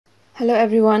Hello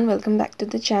everyone, welcome back to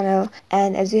the channel,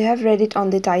 and as you have read it on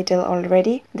the title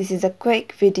already, this is a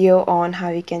quick video on how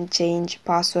you can change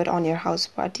password on your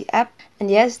Houseparty app. And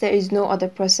yes, there is no other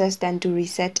process than to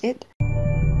reset it.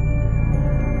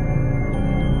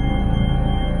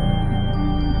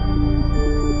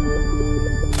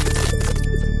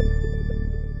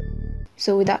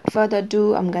 So without further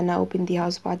ado, I'm gonna open the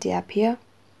Houseparty app here.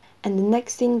 And the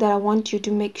next thing that I want you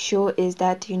to make sure is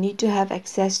that you need to have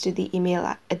access to the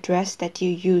email address that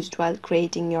you used while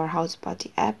creating your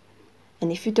Houseparty app.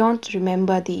 And if you don't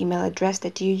remember the email address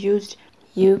that you used,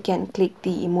 you can click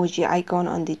the emoji icon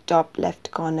on the top left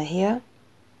corner here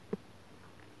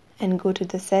and go to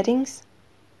the settings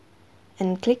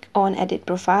and click on edit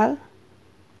profile.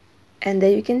 And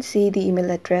there you can see the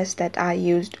email address that I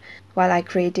used while I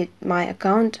created my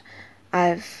account.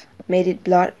 I've made it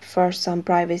blurred for some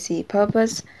privacy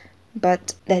purpose,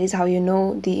 but that is how you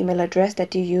know the email address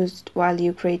that you used while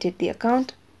you created the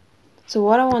account. So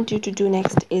what I want you to do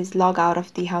next is log out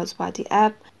of the Houseparty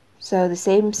app. So the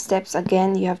same steps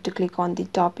again, you have to click on the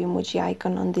top emoji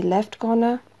icon on the left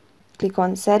corner, click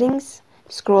on settings,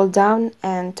 scroll down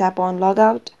and tap on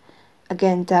logout,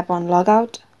 again tap on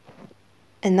logout.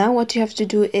 And now what you have to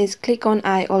do is click on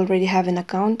I already have an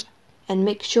account and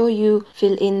make sure you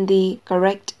fill in the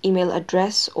correct email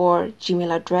address or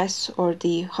Gmail address or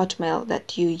the Hotmail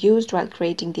that you used while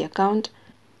creating the account.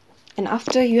 And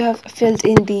after you have filled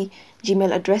in the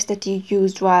Gmail address that you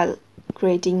used while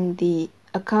creating the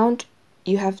account,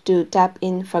 you have to tap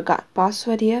in forgot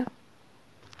password here.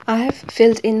 I have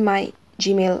filled in my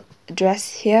Gmail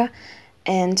address here,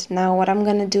 and now what I'm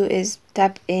gonna do is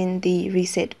tap in the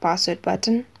reset password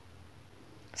button.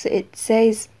 So it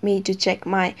says me to check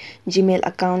my Gmail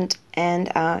account, and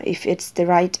if it's the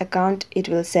right account, it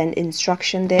will send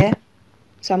instruction there.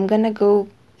 So I'm gonna go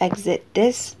exit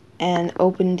this and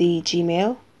open the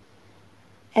Gmail.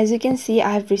 As you can see,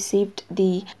 I have received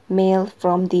the mail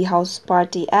from the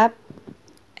Houseparty app,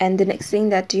 and the next thing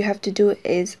that you have to do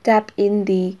is tap in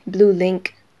the blue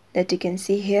link that you can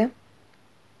see here.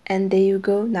 And there you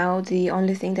go. Now the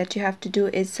only thing that you have to do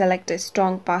is select a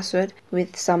strong password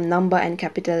with some number and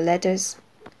capital letters.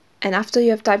 And after you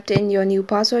have typed in your new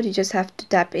password, you just have to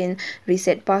tap in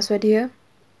reset password here.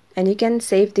 And you can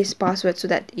save this password so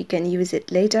that you can use it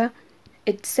later.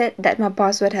 It said that my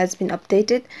password has been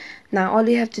updated. Now all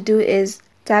you have to do is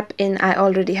tap in I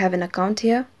already have an account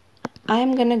here. I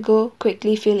am gonna go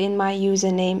quickly fill in my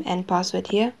username and password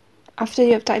here. After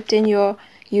you have typed in your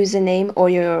username or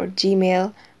your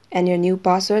Gmail and your new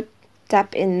password,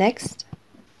 tap in next.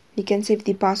 You can save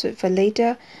the password for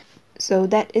later. So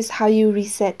that is how you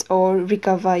reset or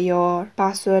recover your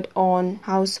password on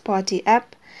Houseparty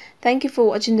app. Thank you for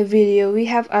watching the video. We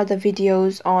have other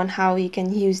videos on how you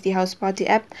can use the Houseparty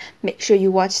app. Make sure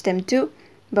you watch them too.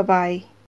 Bye bye.